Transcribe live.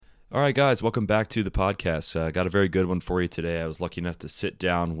All right, guys, welcome back to the podcast. Got a very good one for you today. I was lucky enough to sit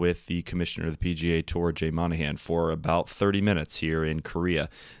down with the commissioner of the PGA Tour, Jay Monahan, for about 30 minutes here in Korea.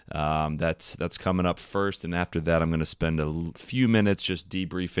 That's coming up first, and after that, I'm going to spend a few minutes just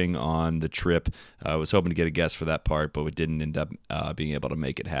debriefing on the trip. I was hoping to get a guest for that part, but we didn't end up being able to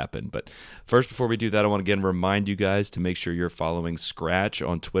make it happen. But first, before we do that, I want to again remind you guys to make sure you're following Scratch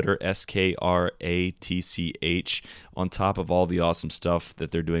on Twitter, SKRATCH, on top of all the awesome stuff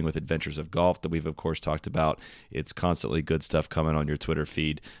that they're doing with Adventures of Golf that we've, of course, talked about. It's constantly good stuff coming on your Twitter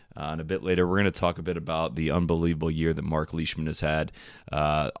feed. And a bit later, we're going to talk a bit about the unbelievable year that Mark Leishman has had,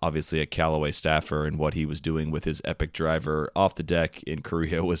 obviously a Callaway staffer, and what he was doing with his epic driver off the deck in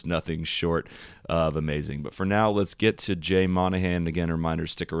Korea was nothing short of amazing. But for now, let's get to Jay Monahan. Again, a reminder,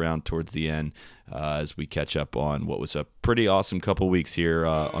 stick around towards the end as we catch up on what was a pretty awesome couple weeks here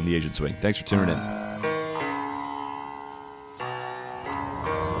on the Asian Swing. Thanks for tuning in.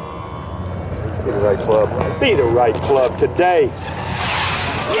 Be the right club. Be the right club today.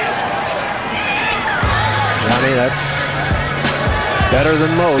 Yes! Johnny, that's better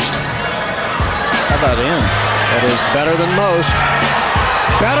than most. How about in? That is better than most.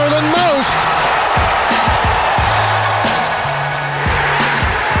 Better than most!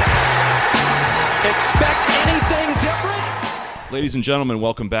 Expect anything different? Ladies and gentlemen,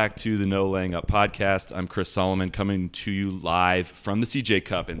 welcome back to the No Laying Up podcast. I'm Chris Solomon, coming to you live from the CJ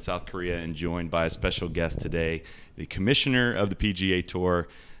Cup in South Korea, and joined by a special guest today, the commissioner of the PGA Tour,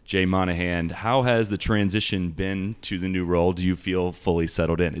 Jay Monahan. How has the transition been to the new role? Do you feel fully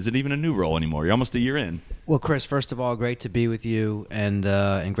settled in? Is it even a new role anymore? You're almost a year in. Well, Chris, first of all, great to be with you, and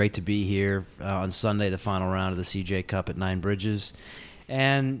great to be here on Sunday, the final round of the CJ Cup at Nine Bridges.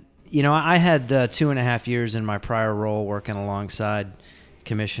 And you know, I had 2.5 years in my prior role working alongside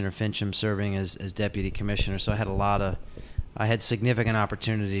Commissioner Fincham, serving as deputy commissioner. So I had significant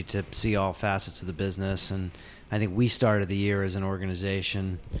opportunity to see all facets of the business. And I think we started the year as an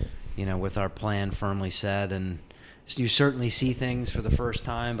organization, you know, with our plan firmly set. And you certainly see things for the first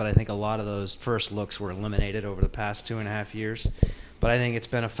time, but I think a lot of those first looks were eliminated over the past 2.5 years. But I think it's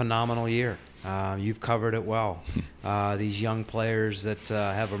been a phenomenal year. You've covered it well. These young players that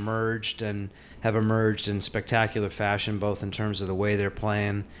have emerged in spectacular fashion, both in terms of the way they're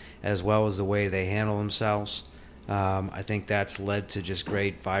playing as well as the way they handle themselves. I think that's led to just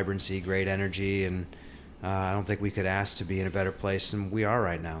great vibrancy, great energy, and I don't think we could ask to be in a better place than we are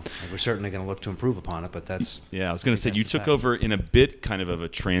right now. We're certainly going to look to improve upon it, but that's... Yeah, I was going to say, you took over in a bit kind of a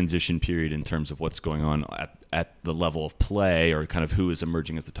transition period in terms of what's going on at the level of play, or kind of who is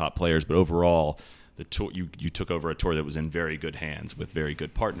emerging as the top players, but overall, the tour, you took over a tour that was in very good hands with very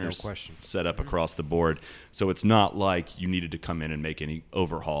good partners, no question, set up across the board. So it's not like you needed to come in and make any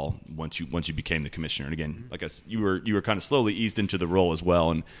overhaul once you became the commissioner. And again, like you were kind of slowly eased into the role as well,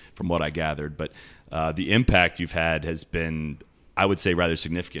 and from what I gathered, but the impact you've had has been, I would say, rather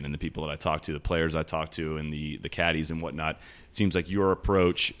significant in the people that I talk to, the players I talk to, and the caddies and whatnot. It seems like your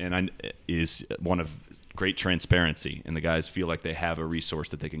approach is one of great transparency, and the guys feel like they have a resource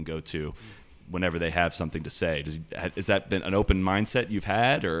that they can go to whenever they have something to say. Has that been an open mindset you've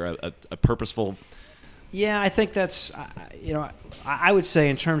had, or a purposeful? Yeah, I think that's, I would say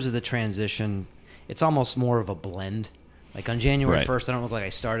in terms of the transition, it's almost more of a blend. Like on January 1st, I don't feel like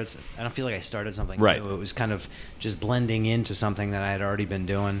I started something new. It was kind of just blending into something that I had already been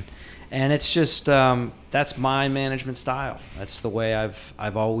doing. And it's just, that's my management style. That's the way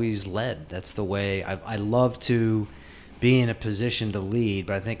I've always led. That's the way I love to be in a position to lead,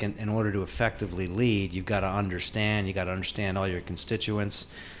 but I think in order to effectively lead, you've got to understand all your constituents,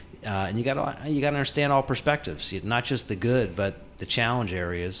 and you got to understand all perspectives, not just the good, but the challenge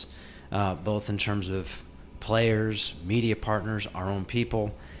areas, both in terms of players, media partners, our own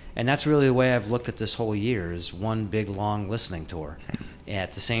people. And that's really the way I've looked at this whole year, is one big, long listening tour.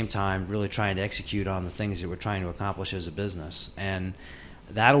 At the same time, really trying to execute on the things that we're trying to accomplish as a business. And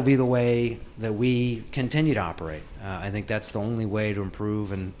that'll be the way that we continue to operate. I think that's the only way to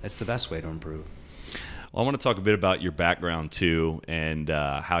improve, and it's the best way to improve. Well, I want to talk a bit about your background too, and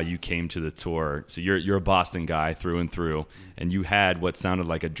how you came to the tour. So you're a Boston guy through and through, and you had what sounded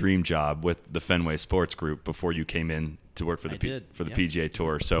like a dream job with the Fenway Sports Group before you came in to work for the PGA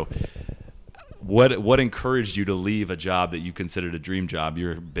Tour. So what encouraged you to leave a job that you considered a dream job?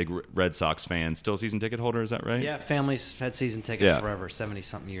 You're a big Red Sox fan, still a season ticket holder, is that right? Yeah, family's had season tickets forever,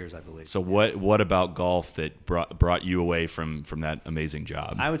 70-something years, I believe. So what about golf that brought you away from that amazing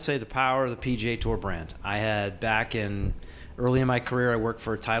job? I would say the power of the PGA Tour brand. I had early in my career, I worked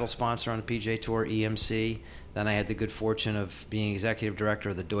for a title sponsor on the PGA Tour, EMC. Then I had the good fortune of being executive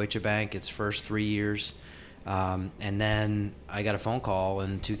director of the Deutsche Bank its first 3 years. And then I got a phone call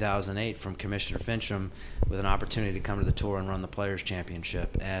in 2008 from Commissioner Fincham with an opportunity to come to the tour and run the Players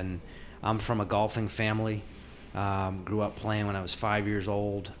Championship. And I'm from a golfing family. Grew up playing when I was 5 years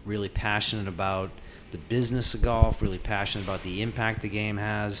old, really passionate about the business of golf, really passionate about the impact the game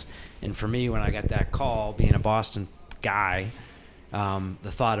has. And for me, when I got that call, being a Boston guy,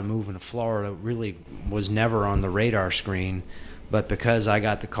 the thought of moving to Florida really was never on the radar screen. But because I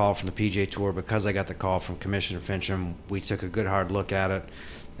got the call from the PGA Tour, because I got the call from Commissioner Fincham, we took a good hard look at it,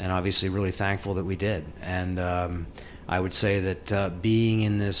 and obviously really thankful that we did. And I would say that being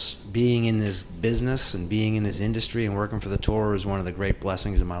in this business and being in this industry and working for the tour is one of the great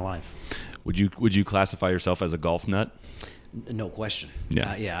blessings of my life. Would you classify yourself as a golf nut? No question.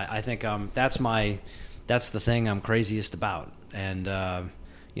 Yeah. I think that's the thing I'm craziest about. And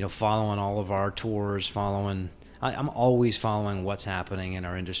following all of our tours, I'm always following what's happening in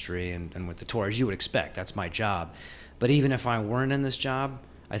our industry and with the tour, as you would expect. That's my job. But even if I weren't in this job,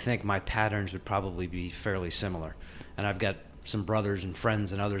 I think my patterns would probably be fairly similar. And I've got some brothers and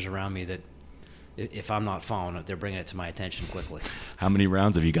friends and others around me that if I'm not following it, they're bringing it to my attention quickly. How many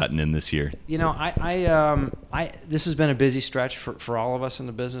rounds have you gotten in this year? This has been a busy stretch for all of us in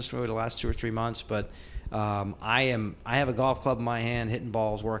the business over the last 2 or 3 months, but I have a golf club in my hand, hitting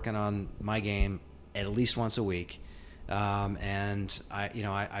balls, working on my game at least once a week, and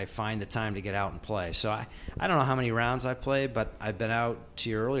I find the time to get out and play. So I don't know how many rounds I played, but I've been out. To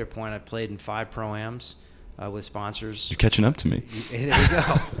your earlier point, I played in 5 pro-ams with sponsors. You're catching up to me. There we go.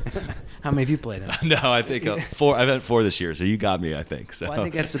 How many have you played in? No, I think 4. I've had 4 this year, so you got me. I think so. Well, I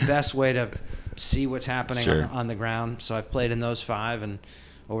think that's the best way to see what's happening Sure. on the ground. So I've played in those 5, and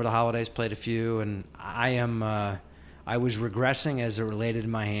over the holidays played a few. And I was regressing as it related to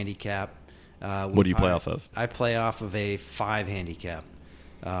my handicap. What do you play off of? I play off of a 5 handicap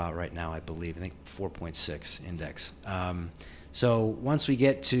right now, I believe. I think 4.6 index. So once we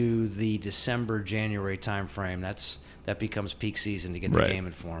get to the December-January timeframe, that becomes peak season to get the Right. game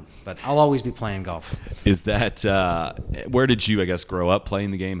in form. But I'll always be playing golf. Is that where did you, I guess, grow up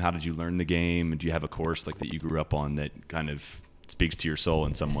playing the game? How did you learn the game? Do you have a course like that you grew up on that kind of speaks to your soul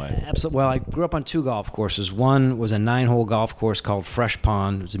in some way? Absolutely. Well, I grew up on 2 golf courses. One was a 9-hole golf course called Fresh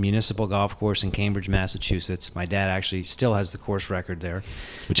Pond. It was a municipal golf course in Cambridge, Massachusetts. My dad actually still has the course record there.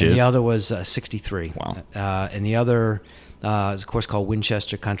 Which and is? the other was 63. Wow. And the other is a course called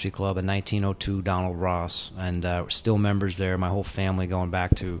Winchester Country Club, a 1902 Donald Ross. And we're still members there. My whole family, going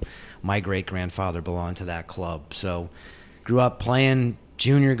back to my great-grandfather, belonged to that club. So grew up playing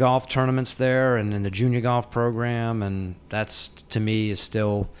junior golf tournaments there and in the junior golf program, and that's, to me, is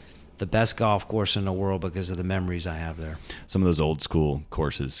still the best golf course in the world because of the memories I have there. Some of those old school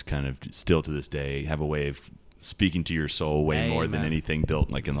courses kind of still to this day have a way of speaking to your soul way more than anything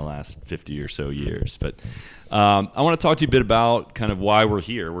built like in the last 50 or so years. But I want to talk to you a bit about kind of why we're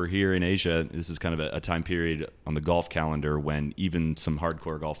here. We're here in Asia. This is kind of a time period on the golf calendar when even some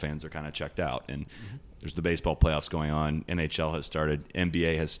hardcore golf fans are kind of checked out. And there's the baseball playoffs going on. NHL has started.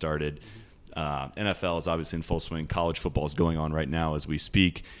 NBA has started. NFL is obviously in full swing. College football is going on right now as we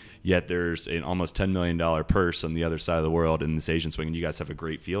speak. Yet there's an almost $10 million purse on the other side of the world in this Asian swing. And you guys have a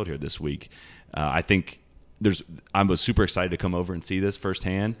great field here this week. I think I was super excited to come over and see this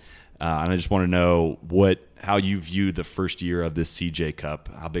firsthand. And I just want to know how you view the first year of this CJ Cup.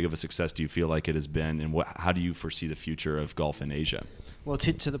 How big of a success do you feel like it has been? And how do you foresee the future of golf in Asia? Well,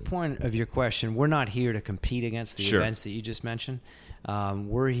 to the point of your question, we're not here to compete against the Sure. events that you just mentioned.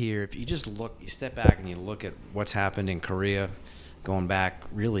 We're here, if you just look, you step back and you look at what's happened in Korea, going back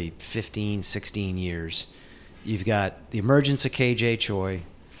really 15, 16 years. You've got the emergence of KJ Choi,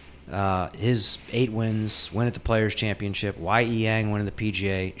 his 8 wins, win at the Players' Championship, Y.E. Yang winning the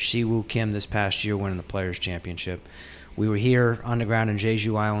PGA, Siwoo Kim this past year winning the Players' Championship. We were here on the ground in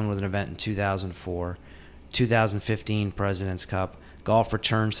Jeju Island with an event in 2004, 2015 President's Cup. Golf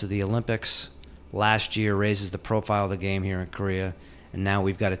returns to the Olympics. Last year raises the profile of the game here in Korea, and now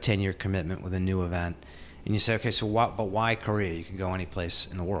we've got a 10-year commitment with a new event. And you say, okay, so why Korea? You can go any place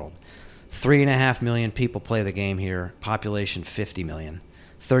in the world. 3.5 million people play the game here, population 50 million.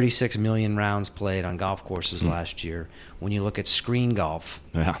 36 million rounds played on golf courses last year. When you look at screen golf,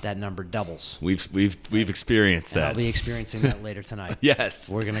 that number doubles. We've experienced And that. I'll be experiencing that later tonight.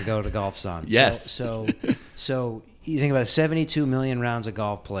 Yes. We're going to go to Golf Zone. Yes. So you think about 72 million rounds of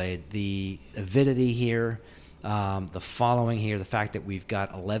golf played, the avidity here, the following here, the fact that we've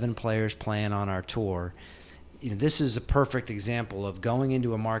got 11 players playing on our tour. This is a perfect example of going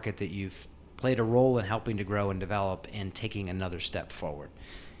into a market that you've played a role in helping to grow and develop and taking another step forward.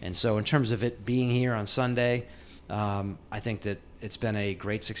 And so in terms of it being here on Sunday, I think that it's been a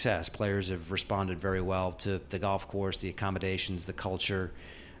great success. Players have responded very well to the golf course, the accommodations, the culture,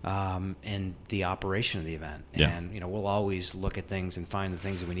 and the operation of the event. Yeah. And we'll always look at things and find the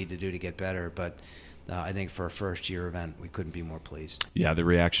things that we need to do to get better. But I think for a first-year event, we couldn't be more pleased. Yeah, the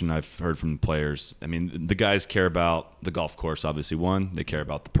reaction I've heard from the players. I mean, the guys care about the golf course, obviously. One, they care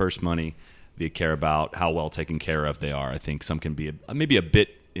about the purse money. They care about how well taken care of they are. I think some can be maybe a bit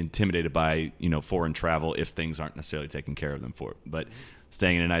intimidated by foreign travel if things aren't necessarily taken care of them for it. But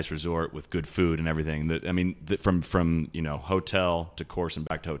staying in a nice resort with good food and everything, from hotel to course and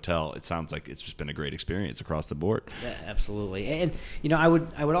back to hotel, it sounds like it's just been a great experience across the board. Yeah, absolutely. And I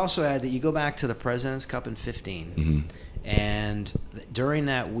would also add that you go back to the President's Cup in 2015, and during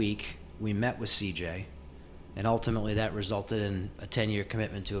that week we met with CJ, and ultimately that resulted in a 10-year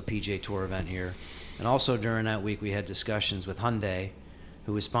commitment to a PGA Tour event here. And also during that week we had discussions with Hyundai,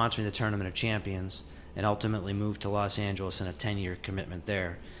 who was sponsoring the Tournament of Champions, and ultimately moved to Los Angeles in a 10-year commitment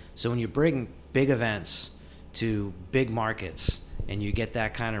there. So when you bring big events to big markets and you get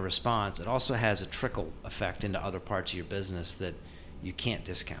that kind of response, it also has a trickle effect into other parts of your business that you can't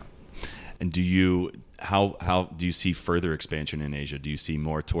discount. And how do you see further expansion in Asia? Do you see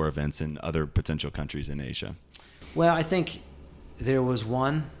more tour events in other potential countries in Asia? Well, I think there was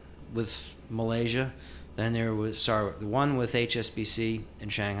one with Malaysia. Then there was one with HSBC in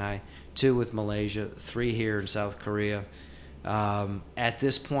Shanghai, 2 with Malaysia, 3 here in South Korea. At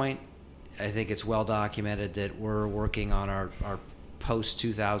this point, I think it's well documented that we're working on our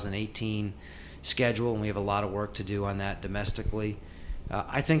post-2018 schedule, and we have a lot of work to do on that domestically.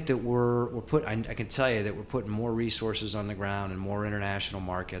 I think that I can tell you that we're putting more resources on the ground in more international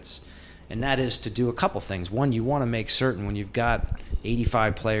markets, and that is to do a couple things. One, you want to make certain when you've got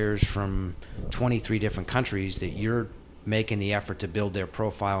 85 players from 23 different countries that you're making the effort to build their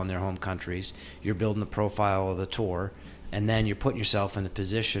profile in their home countries. You're building the profile of the tour, and then you're putting yourself in a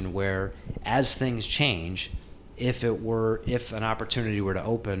position where, as things change, if an opportunity were to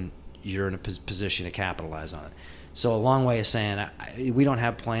open, you're in a position to capitalize on it. So a long way of saying we don't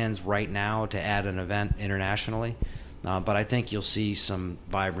have plans right now to add an event internationally, but I think you'll see some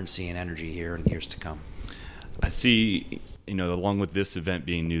vibrancy and energy here in years to come. I see, along with this event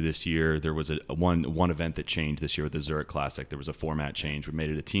being new this year, there was one event that changed this year with the Zurich Classic. There was a format change. We made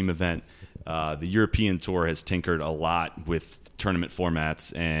it a team event. The European Tour has tinkered a lot with tournament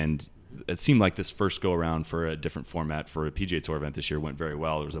formats, and it seemed like this first go-around for a different format for a PGA Tour event this year went very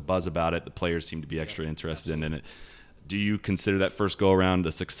well. There was a buzz about it. The players seemed to be extra interested in it. Do you consider that first go-around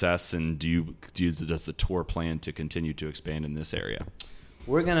a success, and does the tour plan to continue to expand in this area?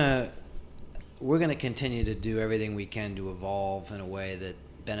 We're gonna continue to do everything we can to evolve in a way that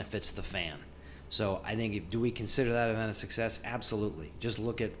benefits the fan. So I think, do we consider that event a success? Absolutely. Just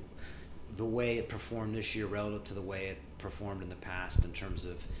look at the way it performed this year relative to the way it performed in the past in terms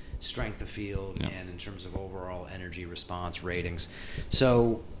of strength of field and in terms of overall energy response ratings.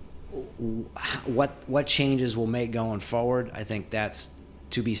 So what changes we'll make going forward, I think that's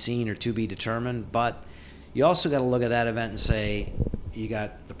to be seen or to be determined. But you also got to look at that event and say, you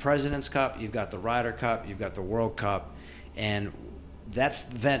got the President's Cup, you've got the Ryder Cup, you've got the World Cup, and that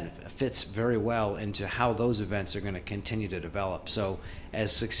event fits very well into how those events are going to continue to develop. So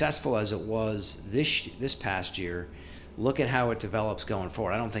as successful as it was this past year, look at how it develops going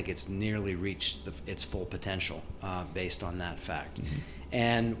forward. I don't think it's nearly reached its full potential based on that fact. Mm-hmm.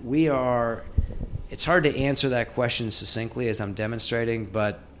 And it's hard to answer that question succinctly as I'm demonstrating,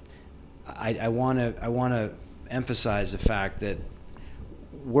 but I want to emphasize the fact that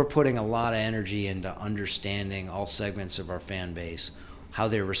we're putting a lot of energy into understanding all segments of our fan base, how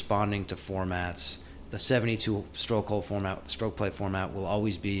they're responding to formats. The 72 stroke play format will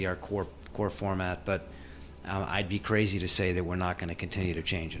always be our core format, but I'd be crazy to say that we're not going to continue to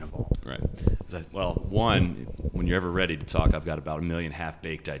change and evolve. Right. Well, one, when you're ever ready to talk, I've got about 1 million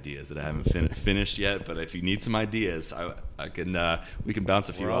half-baked ideas that I haven't finished yet. But if you need some ideas, I can we can bounce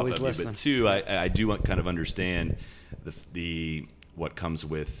a few off of you. But two, I do want kind of understand the what comes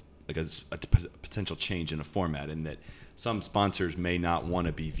with like a potential change in a format, and that some sponsors may not want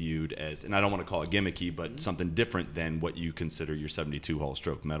to be viewed as, and I don't want to call it gimmicky, but something different than what you consider your 72-hole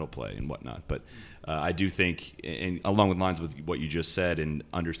stroke medal play and whatnot. But I do think, and along with lines with what you just said and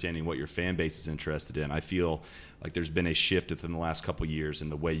understanding what your fan base is interested in, I feel like there's been a shift within the last couple of years in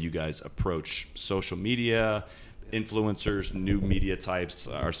the way you guys approach social media, influencers, new media types,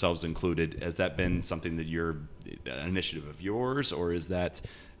 ourselves included. Has that been something that an initiative of yours, or is that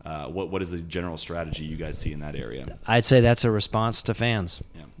what is the general strategy you guys see in that area? I'd say that's a response to fans.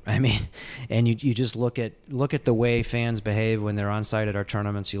 Yeah. I mean, and you just look at the way fans behave when they're on site at our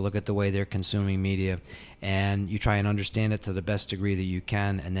tournaments. You look at the way they're consuming media, and you try and understand it to the best degree that you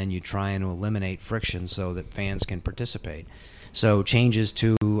can, and then you try and eliminate friction so that fans can participate. So changes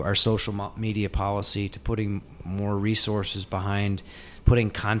to our social media policy, to putting more resources behind putting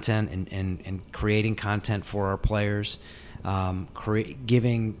content and creating content for our players,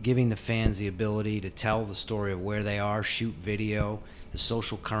 giving the fans the ability to tell the story of where they are, shoot video, the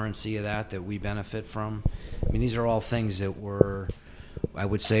social currency of that we benefit from. I mean, these are all things that I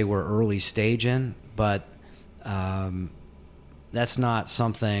would say we're early stage in, but that's not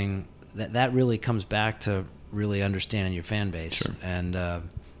something that really comes back to really understanding your fan base. Sure. And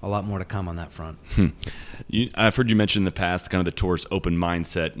a lot more to come on that front. I've heard you mention in the past kind of the tour's open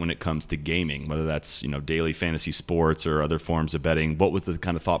mindset when it comes to gaming, whether that's daily fantasy sports or other forms of betting. What was the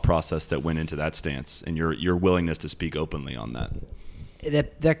kind of thought process that went into that stance and your willingness to speak openly on that?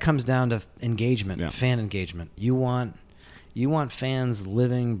 That comes down to engagement, Yeah. fan engagement. You want fans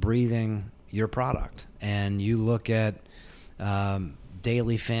living, breathing your product, and you look at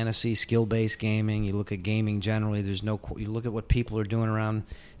daily fantasy, skill-based gaming. You look at gaming generally. You look at what people are doing around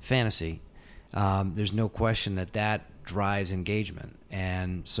fantasy. There's no question that drives engagement,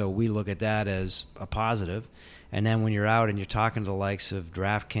 and so we look at that as a positive. And then when you're out and you're talking to the likes of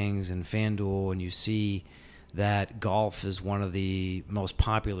DraftKings and FanDuel, and you see that golf is one of the most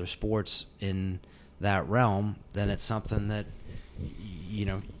popular sports in that realm, then it's something that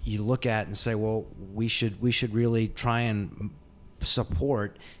you look at and say, well, we should really try and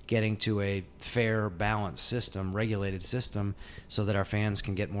support getting to a fair, balanced system, regulated system, so that our fans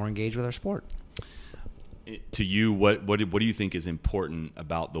can get more engaged with our sport. To you, what do you think is important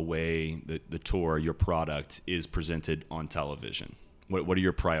about the way that the tour, your product, is presented on television? What are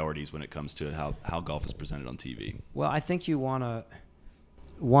your priorities when it comes to how golf is presented on TV? Well, I think you want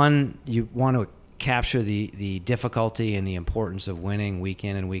to capture the difficulty and the importance of winning week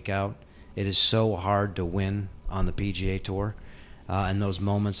in and week out. It is so hard to win on the PGA Tour, and those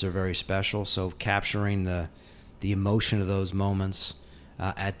moments are very special. So capturing the emotion of those moments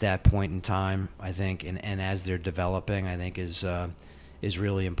at that point in time, I think, and as they're developing, I think is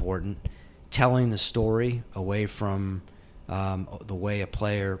really important. Telling the story away from the way a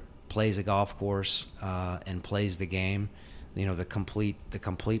player plays a golf course and plays the game. The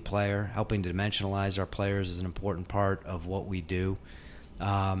complete player, helping to dimensionalize our players is an important part of what we do.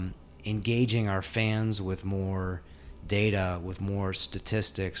 Engaging our fans with more data, with more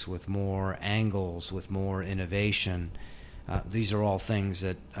statistics, with more angles, with more innovation. These are all things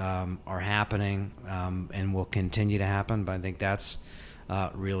that are happening and will continue to happen, but I think that's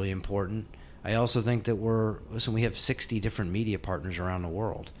really important. I also think that we have 60 different media partners around the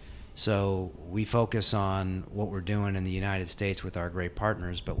world. So we focus on what we're doing in the United States with our great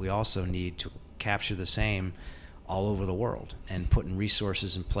partners, but we also need to capture the same all over the world and putting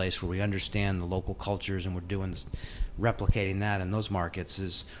resources in place where we understand the local cultures, and we're doing this, replicating that in those markets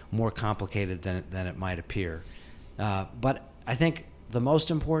is more complicated than it might appear. But I think the most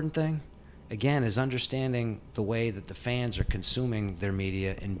important thing, again, is understanding the way that the fans are consuming their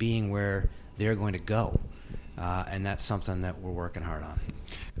media and being where they're going to go. And that's something that we're working hard on.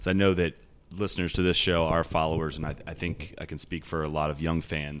 Because I know that listeners to this show are followers, and I think I can speak for a lot of young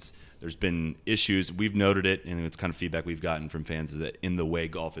fans. There's been issues. We've noted it, and it's kind of feedback we've gotten from fans, is that in the way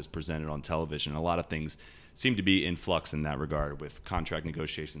golf is presented on television, a lot of things seem to be in flux in that regard with contract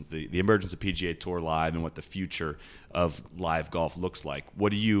negotiations, the emergence of PGA Tour Live, and what the future of live golf looks like.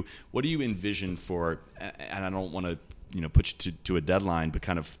 What do you envision for, and I don't want to put you to a deadline, but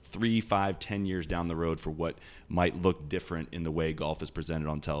kind of 3, 5, 10 years down the road for what might look different in the way golf is presented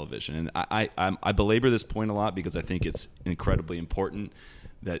on television. And I belabor this point a lot because I think it's incredibly important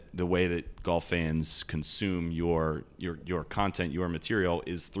that the way that golf fans consume your content, your material,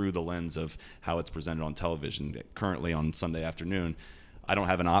 is through the lens of how it's presented on television. Currently on Sunday afternoon, I don't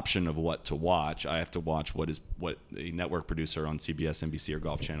have an option of what to watch. I have to watch what a network producer on CBS, NBC, or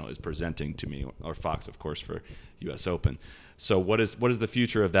Golf Channel is presenting to me, or Fox, of course, for U.S. Open. So what does the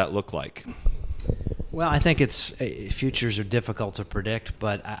future of that look like? Well, I think futures are difficult to predict,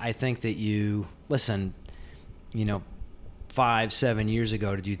 but I think that 5-7 years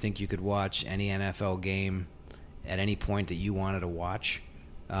ago, did you think you could watch any NFL game at any point that you wanted to watch?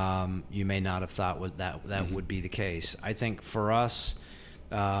 You may not have thought that would be the case. I think for us,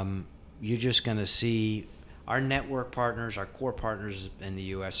 you're just going to see our network partners, our core partners in the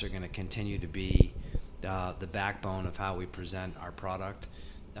U.S. are going to continue to be the backbone of how we present our product.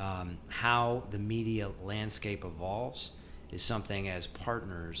 How the media landscape evolves is something as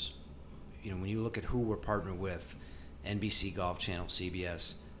partners, when you look at who we're partnered with, NBC, Golf Channel,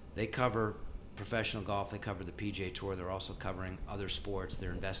 CBS, they cover professional golf, they cover the PGA Tour, they're also covering other sports,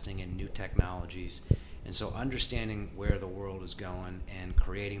 they're investing in new technologies. And so understanding where the world is going and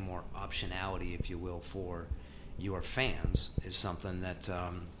creating more optionality, if you will, for your fans is something that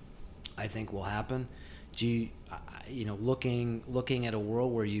I think will happen. Looking at a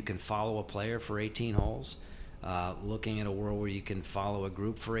world where you can follow a player for 18 holes, looking at a world where you can follow a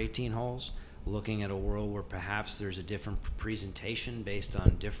group for 18 holes, looking at a world where perhaps there's a different presentation based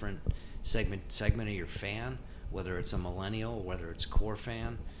on different segment of your fan, whether it's a millennial, whether it's a core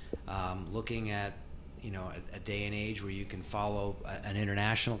fan, looking at a day and age where you can follow an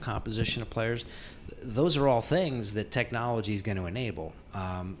international composition of players. Those are all things that technology is going to enable.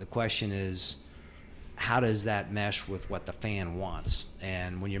 The question is, how does that mesh with what the fan wants?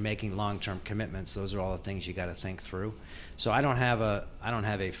 And when you're making long-term commitments, those are all the things you got to think through. So I don't have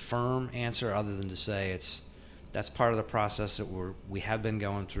a firm answer other than to say that's part of the process that we have been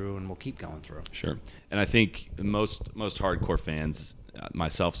going through and we'll keep going through. Sure. And I think most hardcore fans,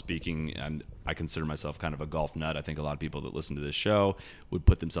 myself speaking, and I consider myself kind of a golf nut. I think a lot of people that listen to this show would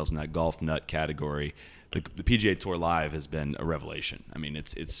put themselves in that golf nut category. The PGA Tour Live has been a revelation. I mean,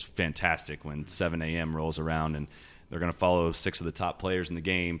 it's fantastic when 7 a.m. rolls around and they're going to follow 6 of the top players in the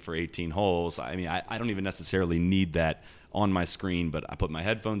game for 18 holes. I mean, I don't even necessarily need that on my screen, but I put my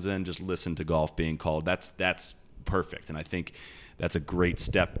headphones in, just listen to golf being called. That's perfect. And I think that's a great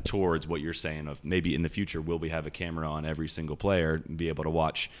step towards what you're saying of maybe in the future will we have a camera on every single player and be able to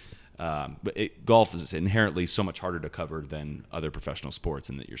watch. But golf is inherently so much harder to cover than other professional sports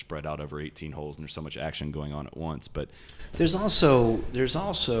in that you're spread out over 18 holes and there's so much action going on at once. But there's also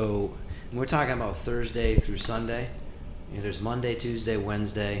and we're talking about Thursday through Sunday. There's Monday, Tuesday,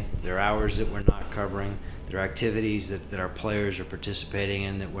 Wednesday. There are hours that we're not covering. There are activities that our players are participating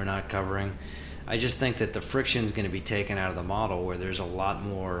in that we're not covering. I just think that the friction is going to be taken out of the model where there's a lot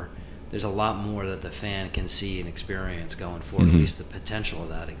more that the fan can see and experience going forward. Mm-hmm. At least the potential of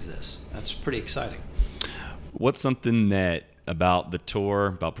that exists. That's pretty exciting. What's something that about the tour,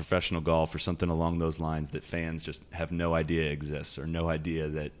 about professional golf, or something along those lines that fans just have no idea exists or no idea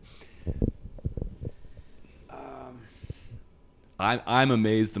that? I'm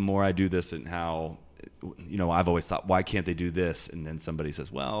amazed the more I do this and how, I've always thought, why can't they do this? And then somebody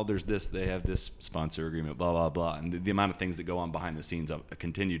says, well, there's this, they have this sponsor agreement, blah, blah, blah. And the amount of things that go on behind the scenes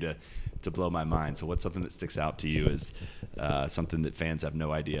continue to blow my mind. So what's something that sticks out to you as something that fans have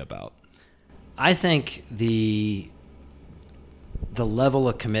no idea about? I think the level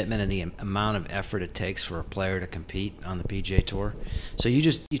of commitment and the amount of effort it takes for a player to compete on the PGA Tour. So you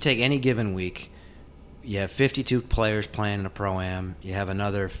take any given week, you have 52 players playing in a Pro-Am, you have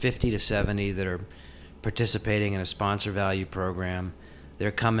another 50 to 70 that are participating in a sponsor value program.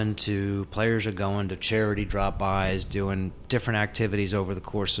 Players are going to charity drop-bys, doing different activities over the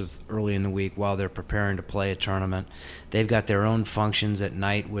course of early in the week while they're preparing to play a tournament. They've got their own functions at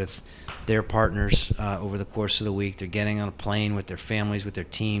night with their partners over the course of the week. They're getting on a plane with their families, with their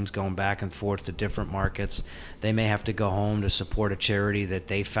teams, going back and forth to different markets. They may have to go home to support a charity that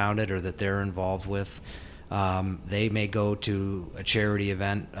they founded or that they're involved with. They may go to a charity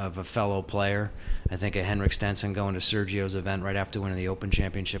event of a fellow player. I think of Henrik Stenson going to Sergio's event right after winning the Open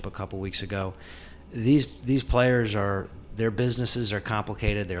Championship a couple weeks ago. These players their businesses are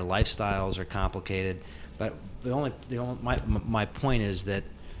complicated, their lifestyles are complicated, but my point is that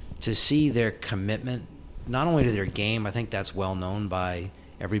to see their commitment, not only to their game, I think that's well known by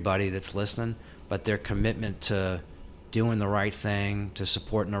everybody that's listening, but their commitment to doing the right thing, to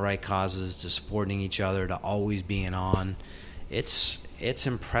supporting the right causes, to supporting each other, to always being on. It's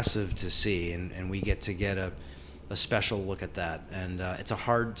impressive to see, and we get a special look at that. And it's a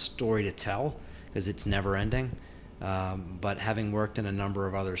hard story to tell because it's never ending. But having worked in a number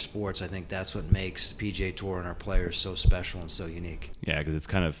of other sports, I think that's what makes the PGA Tour and our players so special and so unique. Yeah, because it's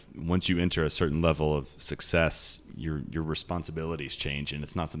kind of, once you enter a certain level of success, your responsibilities change, and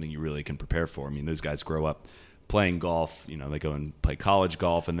it's not something you really can prepare for. I mean, those guys grow up playing golf, they go and play college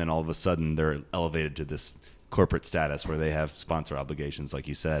golf, and then all of a sudden they're elevated to this corporate status where they have sponsor obligations, like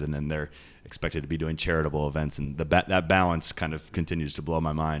you said, and then they're expected to be doing charitable events, and that balance kind of continues to blow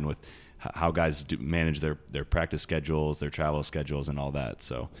my mind with how guys manage their practice schedules, their travel schedules, and all that.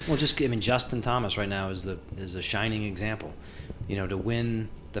 So, well, Justin Thomas right now is a shining example. To win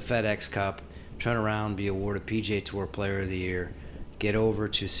the FedEx Cup, turn around, be awarded PGA Tour Player of the Year, get over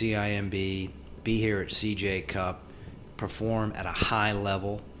to CIMB, be here at CJ Cup, perform at a high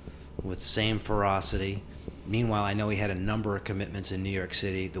level with the same ferocity. Meanwhile, I know he had a number of commitments in New York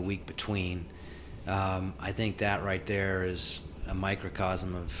City the week between. I think that right there is a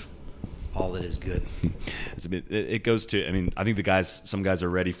microcosm of all that is good. It goes to, I mean, I think some guys are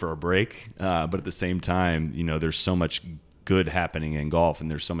ready for a break, but at the same time, there's so much good happening in golf, and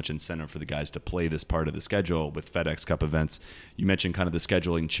there's so much incentive for the guys to play this part of the schedule with FedEx Cup events. You mentioned kind of the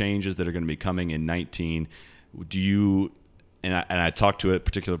scheduling changes that are going to be coming in 19. Do you? And I talked to a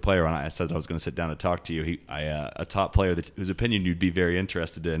particular player, and I said I was going to sit down and talk to you. A top player whose opinion you'd be very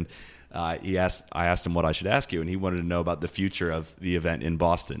interested in. I asked him what I should ask you, and he wanted to know about the future of the event in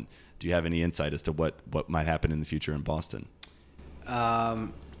Boston. Do you have any insight as to what might happen in the future in Boston?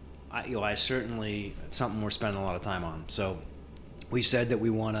 I certainly, it's something we're spending a lot of time on. So we said that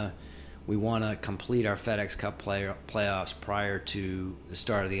we want to complete our FedEx Cup playoffs prior to the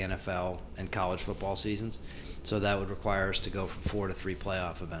start of the NFL and college football seasons. So that would require us to go from 4 to 3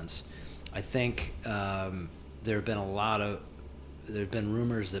 playoff events. I think there have been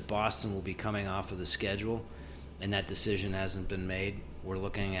rumors that Boston will be coming off of the schedule, and that decision hasn't been made. We're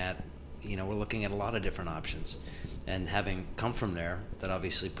looking at a lot of different options. And having come from there, that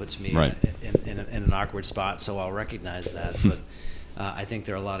obviously puts me right. in an awkward spot, so I'll recognize that. But I think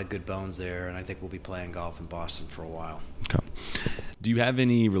there are a lot of good bones there, and I think we'll be playing golf in Boston for a while. Okay. Do you have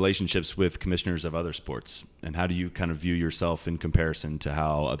any relationships with commissioners of other sports, and how do you kind of view yourself in comparison to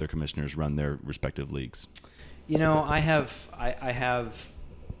how other commissioners run their respective leagues? I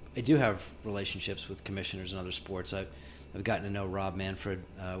do have relationships with commissioners in other sports. I've gotten to know Rob Manfred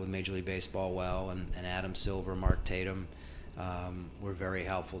with Major League Baseball well, and Adam Silver, Mark Tatum were very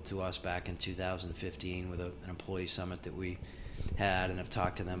helpful to us back in 2015 with an employee summit that we had, and I've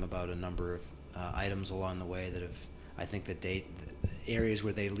talked to them about a number of items along the way that I think that areas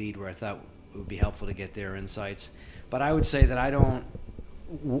where they lead where I thought it would be helpful to get their insights. But I would say that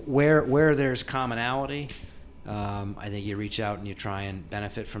where there's commonality, I think you reach out and you try and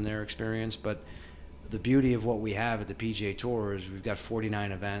benefit from their experience. But the beauty of what we have at the PGA Tour is we've got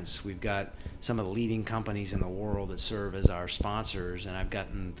 49 events. We've got some of the leading companies in the world that serve as our sponsors, and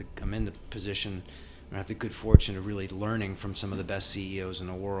I'm in the position, and I have the good fortune of really learning from some of the best CEOs in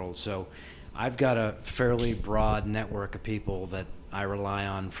the world. So I've got a fairly broad network of people that I rely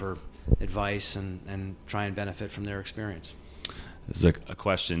on for advice and try and benefit from their experience. This is a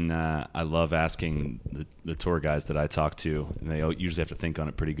question I love asking the tour guys that I talk to, and they usually have to think on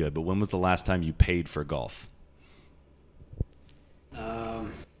it pretty good. But when was the last time you paid for golf? That's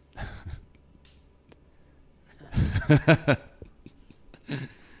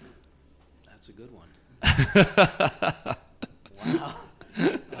a good one. Wow.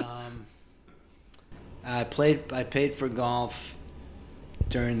 I paid for golf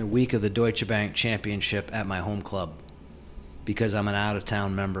during the week of the Deutsche Bank Championship at my home club, because I'm an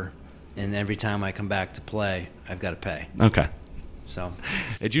out-of-town member, and every time I come back to play, I've got to pay. Okay. So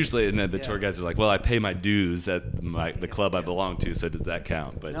it's usually, and the tour guys are like, well, I pay my dues at the club I belong to, so does that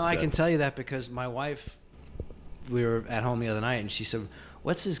count? But no, I can tell you that because my wife, we were at home the other night, and she said,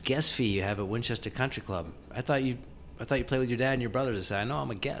 what's this guest fee you have at Winchester Country Club? I thought you played with your dad and your brothers. I said, I know,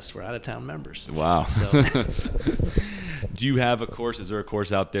 I'm a guest. We're out-of-town members. Wow. So. Do you have a course? Is there a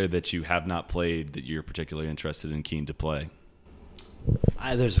course out there that you have not played that you're particularly interested and keen to play?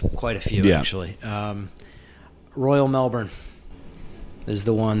 There's quite a few, actually. Royal Melbourne is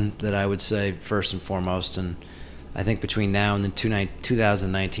the one that I would say first and foremost, and I think between now and the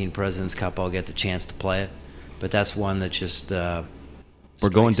 2019 President's Cup, I'll get the chance to play it. But that's one that just we're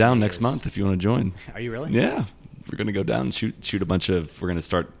going down next month if you want to join. Are you really? Yeah. We're going to go down and shoot a bunch of. We're going to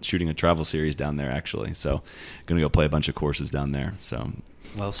start shooting a travel series down there, actually. So, going to go play a bunch of courses down there. So,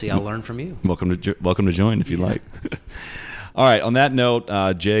 well, see, I'll learn from you. Welcome to join if you'd like. All right. On that note,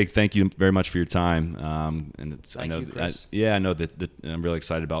 Jake, thank you very much for your time. Thank you, Chris. I know that I'm really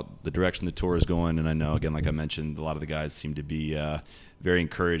excited about the direction the tour is going, and I know, again, like I mentioned, a lot of the guys seem to be very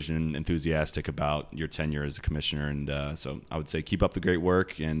encouraged and enthusiastic about your tenure as a commissioner. And so I would say keep up the great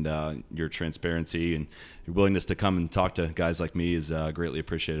work, and your transparency and your willingness to come and talk to guys like me is greatly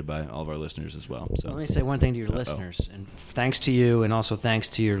appreciated by all of our listeners as well. So let me say one thing to your listeners, and thanks to you, and also thanks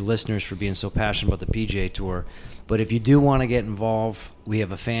to your listeners for being so passionate about the PGA Tour. But if you do want to get involved, we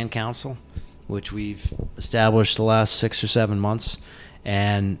have a fan council, which we've established the last 6 or 7 months,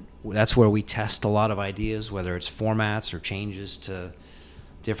 and that's where we test a lot of ideas, whether it's formats or changes to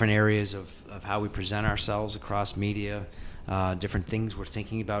different areas of how we present ourselves across media, different things we're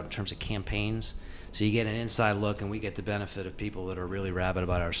thinking about in terms of campaigns. So you get an inside look, and we get the benefit of people that are really rabid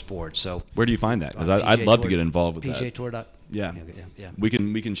about our sport. So where do you find that? Because I'd love to get involved with that. PGAtour. Yeah. We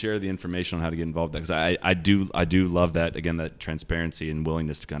can share the information on how to get involved with that, because I do love that, again, that transparency and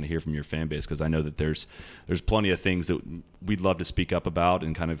willingness to kind of hear from your fan base, because I know that there's plenty of things that we'd love to speak up about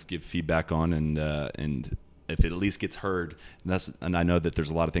and kind of give feedback on, and if it at least gets heard, and I know that there's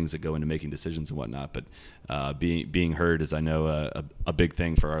a lot of things that go into making decisions and whatnot, but being heard is, I know, a big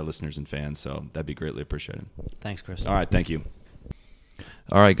thing for our listeners and fans. So that'd be greatly appreciated. Thanks, Chris. All right, thank you.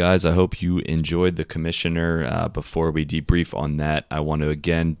 All right, guys, I hope you enjoyed the commissioner. Before we debrief on that, I want to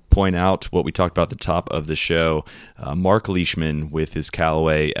again point out what we talked about at the top of the show. Mark Leishman, with his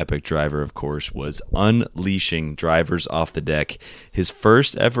Callaway Epic Driver, of course, was unleashing drivers off the deck. His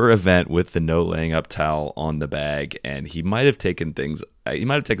first ever event with the no laying up towel on the bag, and he might have taken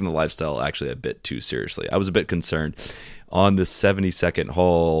the lifestyle actually a bit too seriously. I was a bit concerned. On the 72nd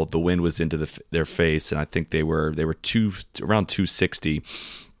hole, the wind was into their face, and I think they were around 260,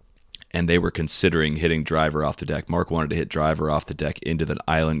 and they were considering hitting driver off the deck. Mark wanted to hit driver off the deck into the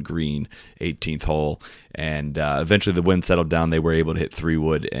island green 18th hole, and eventually the wind settled down. They were able to hit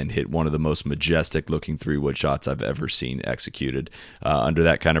 3-wood and hit one of the most majestic looking 3-wood shots I've ever seen executed under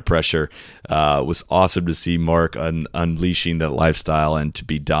that kind of pressure. It was awesome to see Mark unleashing that lifestyle and to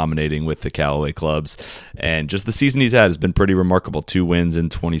be dominating with the Callaway clubs. And just the season he's had has been pretty remarkable. 2 wins in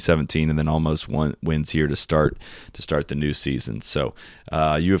 2017 and then almost 1 wins here to start the new season. So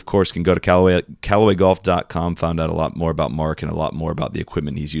you, of course, can go to CallawayGolf.com, find out a lot more about Mark and a lot more about the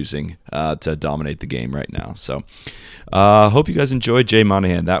equipment he's using to dominate the game right now. So hope you guys enjoyed Jay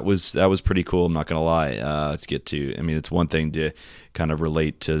Monahan. That was pretty cool, I'm not going to lie. It's one thing to kind of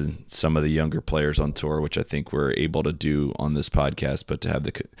relate to some of the younger players on tour, which I think we're able to do on this podcast, but to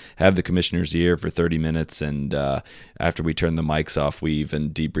have the commissioner's ear for 30 minutes, and after we turned the mics off, we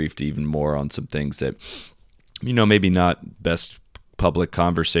even debriefed even more on some things that, maybe not best public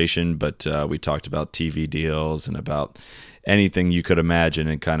conversation, but we talked about TV deals and about anything you could imagine,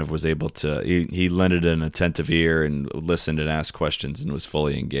 and kind of was able to, he lended an attentive ear and listened and asked questions and was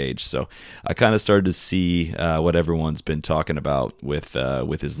fully engaged. So I kind of started to see what everyone's been talking about with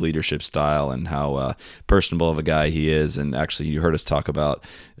his leadership style and how personable of a guy he is. And actually, you heard us talk about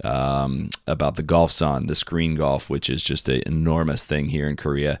the golf zone, the screen golf, which is just an enormous thing here in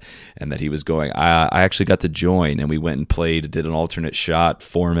Korea, and that he was going. I actually got to join, and we went and did an alternate shot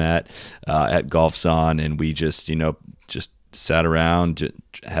format at Golf Zone, and we just sat around,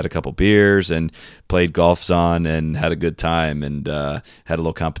 had a couple beers, and played Golf Zone and had a good time, and had a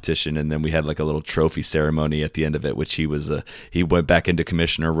little competition, and then we had like a little trophy ceremony at the end of it, which he went back into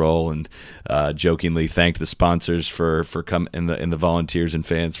commissioner role and jokingly thanked the sponsors for coming, and the volunteers and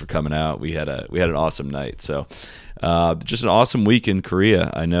fans for coming out. We had an awesome night. So just an awesome week in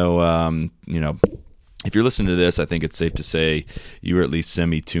Korea. I know if you're listening to this, I think it's safe to say you were at least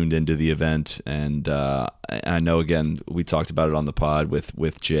semi-tuned into the event. And I know, again, we talked about it on the pod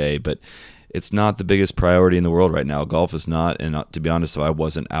with Jay, but it's not the biggest priority in the world right now. Golf is not, and to be honest, if I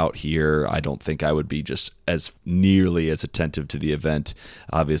wasn't out here, I don't think I would be just as nearly as attentive to the event,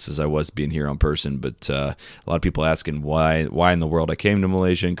 obvious as I was being here on person. But a lot of people asking why in the world I came to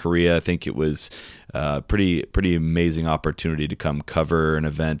Malaysia and Korea. I think it was pretty amazing opportunity to come cover an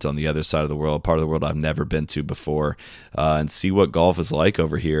event on the other side of the world, part of the world I've never been to before, and see what golf is like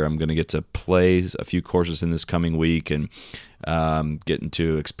over here. I'm going to get to play a few courses in this coming week, and getting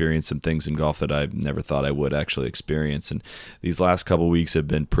to experience some things in golf that I never thought I would actually experience. And these last couple of weeks have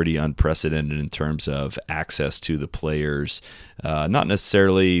been pretty unprecedented in terms of access to the players, not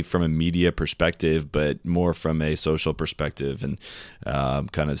necessarily from a media perspective, but more from a social perspective, and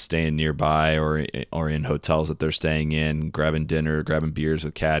kind of staying nearby or in hotels that they're staying in, grabbing dinner, grabbing beers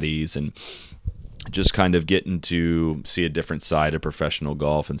with caddies, and just kind of getting to see a different side of professional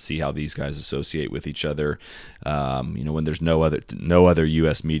golf and see how these guys associate with each other. When there's no other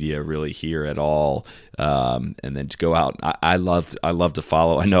U.S. media really here at all, and then to go out. I love to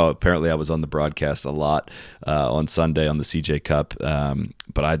follow. I know apparently I was on the broadcast a lot on Sunday on the CJ Cup,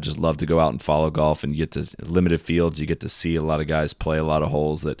 but I just love to go out and follow golf, and you get to limited fields. You get to see a lot of guys play a lot of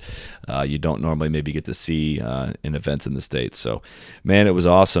holes that you don't normally maybe get to see in events in the States. So, man, it was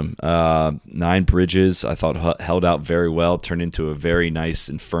awesome. 9 bridges, I thought held out very well, turned into a very nice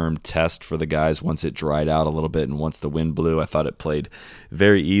and firm test for the guys once it dried out a little bit and once the wind blew. I thought it played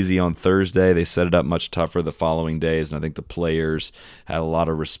very easy on Thursday. They set it up much tougher the following days, and I think the players had a lot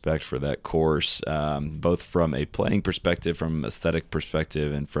of respect for that course, both from a playing perspective, from aesthetic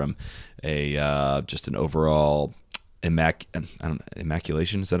perspective, and from a just an overall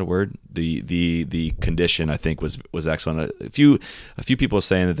immaculation, is that a word? The condition, I think, was excellent. A few people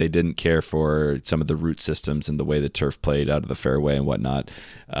saying that they didn't care for some of the root systems and the way the turf played out of the fairway and whatnot,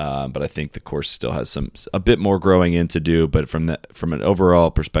 but I think the course still has a bit more growing in to do. But from an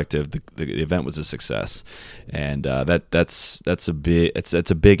overall perspective, the event was a success, and that's a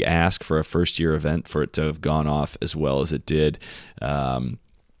big ask for a first year event for it to have gone off as well as it did.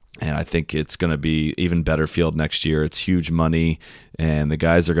 And I think it's going to be even better field next year. It's huge money, and the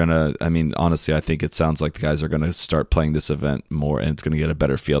guys are going to, I mean, honestly, I think it sounds like the guys are going to start playing this event more, and it's going to get a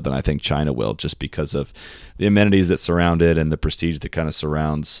better field than I think China will, just because of the amenities that surround it and the prestige that kind of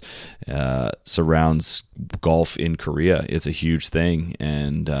surrounds golf in Korea. It's a huge thing,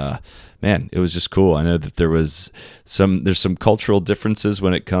 and man, it was just cool. I know that there's some cultural differences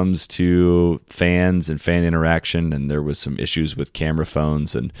when it comes to fans and fan interaction, and there was some issues with camera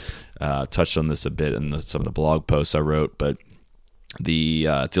phones, and touched on this a bit in some of the blog posts I wrote. But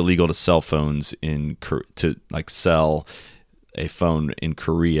it's illegal to sell phones to sell a phone in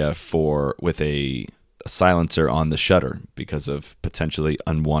Korea with a silencer on the shutter because of potentially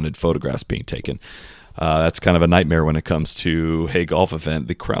unwanted photographs being taken. That's kind of a nightmare when it comes to a golf event.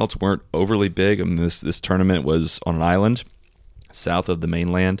 The crowds weren't overly big. I mean, this tournament was on an island south of the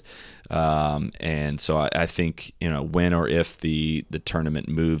mainland. And so I think, when or if the tournament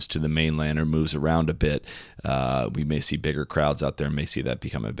moves to the mainland or moves around a bit, we may see bigger crowds out there and may see that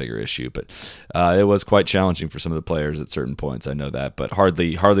become a bigger issue. But it was quite challenging for some of the players at certain points. I know that, but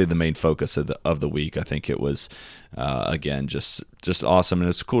hardly the main focus of the week. I think it was, again, just awesome. And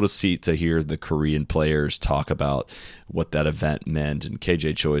it's cool to hear the Korean players talk about what that event meant. And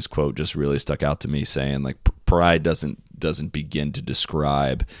KJ Choi's quote just really stuck out to me, saying like, pride doesn't begin to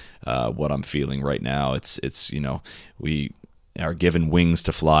describe what I'm feeling right now. It's we are given wings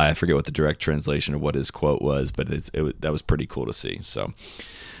to fly. I forget what the direct translation of what his quote was, but that was pretty cool to see. So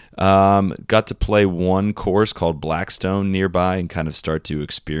got to play one course called Blackstone nearby and kind of start to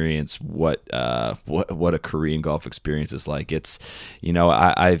experience what a Korean golf experience is like. It's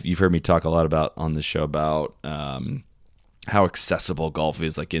you've heard me talk a lot about on the show about how accessible golf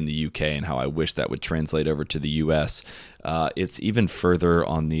is like in the UK and how I wish that would translate over to the US. It's even further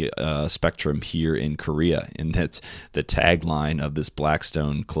on the spectrum here in Korea, in that the tagline of this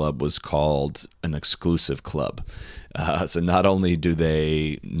Blackstone club was called an exclusive club. So not only do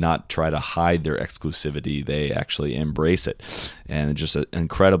they not try to hide their exclusivity, they actually embrace it. And just an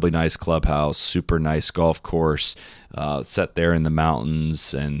incredibly nice clubhouse, super nice golf course, set there in the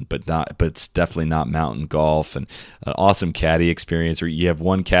mountains, but it's definitely not mountain golf. And an awesome caddy experience where you have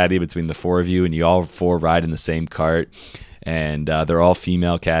one caddy between the four of you, and you all four ride in the same cart. And they're all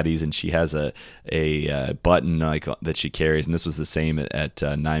female caddies, and she has a button that she carries, and this was the same at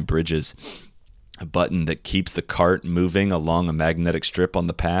Nine Bridges. A button that keeps the cart moving along a magnetic strip on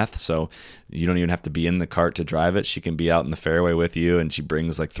the path, so you don't even have to be in the cart to drive it. She can be out in the fairway with you, and she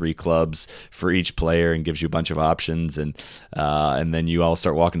brings like 3 clubs for each player and gives you a bunch of options, and then you all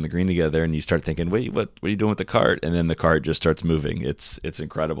start walking the green together, and you start thinking, wait, what are you doing with the cart? And then the cart just starts moving. It's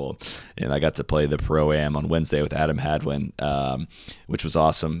incredible. And I got to play the Pro-Am on Wednesday with Adam Hadwin, which was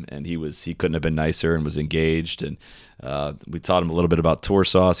awesome, and he couldn't have been nicer and was engaged. And we taught him a little bit about tour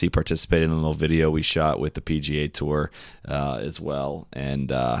sauce. He participated in a little video we shot with the PGA Tour as well,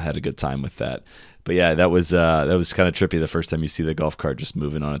 and had a good time with that. But yeah, that was kind of trippy the first time you see the golf cart just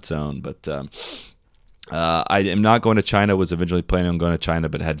moving on its own. But I am not going to China. Was eventually planning on going to China,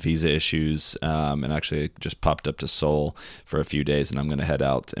 but had visa issues, and actually just popped up to Seoul for a few days. And I'm going to head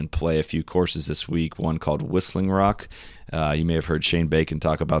out and play a few courses this week. One called Whistling Rock. You may have heard Shane Bacon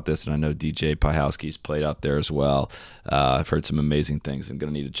talk about this, and I know DJ Pyhowski's played out there as well. I've heard some amazing things. I'm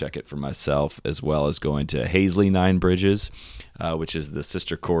going to need to check it for myself, as well as going to Hazley Nine Bridges, which is the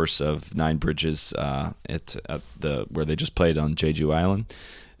sister course of Nine Bridges at where they just played on Jeju Island.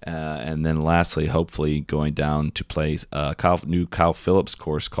 And then lastly, hopefully going down to play a new Kyle Phillips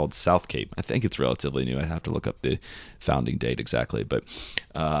course called South Cape. I think it's relatively new. I have to look up the founding date exactly, but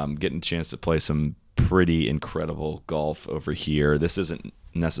getting a chance to play some pretty incredible golf over here. This isn't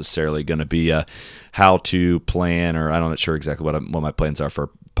necessarily going to be a how to plan, or I'm not sure exactly what my plans are for a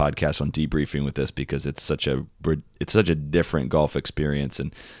podcast on debriefing with this, because it's such a different golf experience.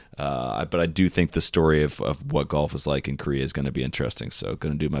 And but I do think the story of what golf is like in Korea is going to be interesting. So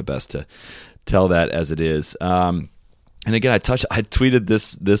going to do my best to tell that as it is. And again, I tweeted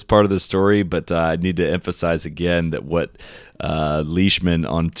this part of the story, but I need to emphasize again that what Leishman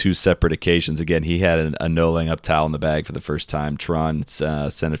on 2 separate occasions, again, he had a no laying up towel in the bag for the first time. Tron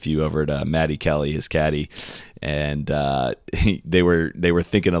sent a few over to Matty Kelly, his caddy, and they were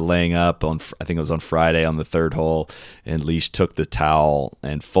thinking of laying up on, I think it was on Friday on the 3rd hole, and Leish took the towel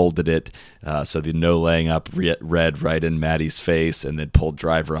and folded it so the no laying up read right in Matty's face, and then pulled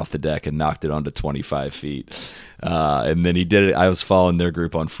driver off the deck and knocked it onto 25 feet. And then he did it. I was following their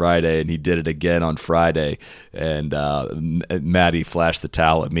group on Friday, and he did it again on Friday. And Matty flashed the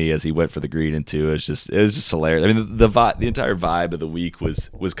towel at me as he went for the green into. It was just hilarious. I mean, the entire vibe of the week was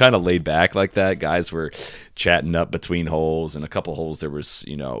kind of laid back like that. Guys were chatting up between holes, and a couple holes there was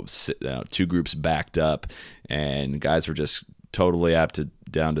two groups backed up, and guys were just totally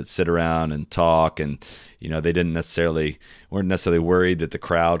down to sit around and talk, and they weren't necessarily worried that the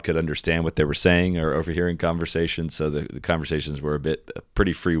crowd could understand what they were saying or overhearing conversations. So the conversations were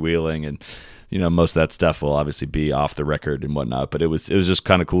pretty freewheeling, and most of that stuff will obviously be off the record and whatnot. But it was just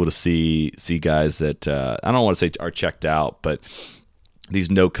kind of cool to see guys that I don't want to say are checked out, but these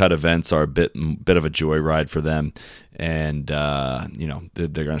no-cut events are a bit of a joyride for them, and they're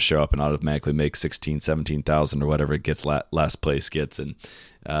going to show up and automatically make 17,000 or whatever it gets last place gets, and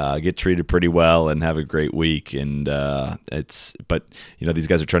get treated pretty well and have a great week. And these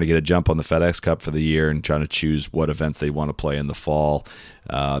guys are trying to get a jump on the FedEx Cup for the year and trying to choose what events they want to play in the fall.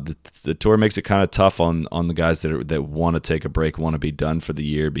 The tour makes it kind of tough on the guys that want to take a break, want to be done for the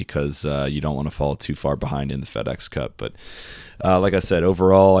year, because you don't want to fall too far behind in the FedEx Cup. But like I said,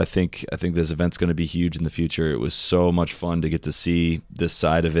 overall, I think this event's going to be huge in the future. It was so much fun to get to see this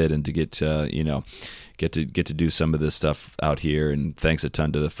side of it and to get to do some of this stuff out here. And thanks a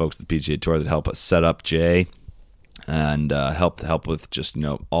ton to the folks at the PGA Tour that helped us set up Jay and help with just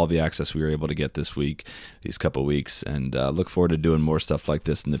all the access we were able to get these couple weeks, and look forward to doing more stuff like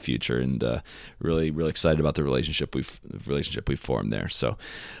this in the future, and really excited about the relationship we've formed there. So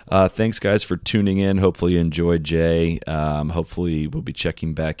thanks guys for tuning in. Hopefully you enjoyed Jay. Hopefully we'll be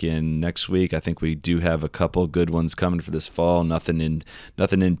checking back in next week. I think we do have a couple good ones coming for this fall. Nothing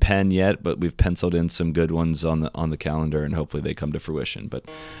in pen yet, but we've penciled in some good ones on the calendar, and hopefully they come to fruition. But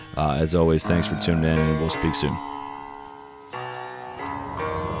as always, thanks for tuning in, and we'll speak soon.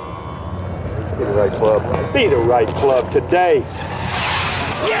 Be the right club. Be the right club today.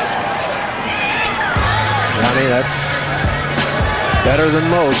 Johnny, that's better than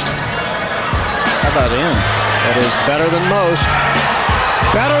most. How about in? That is better than most.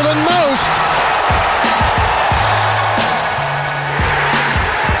 Better than most.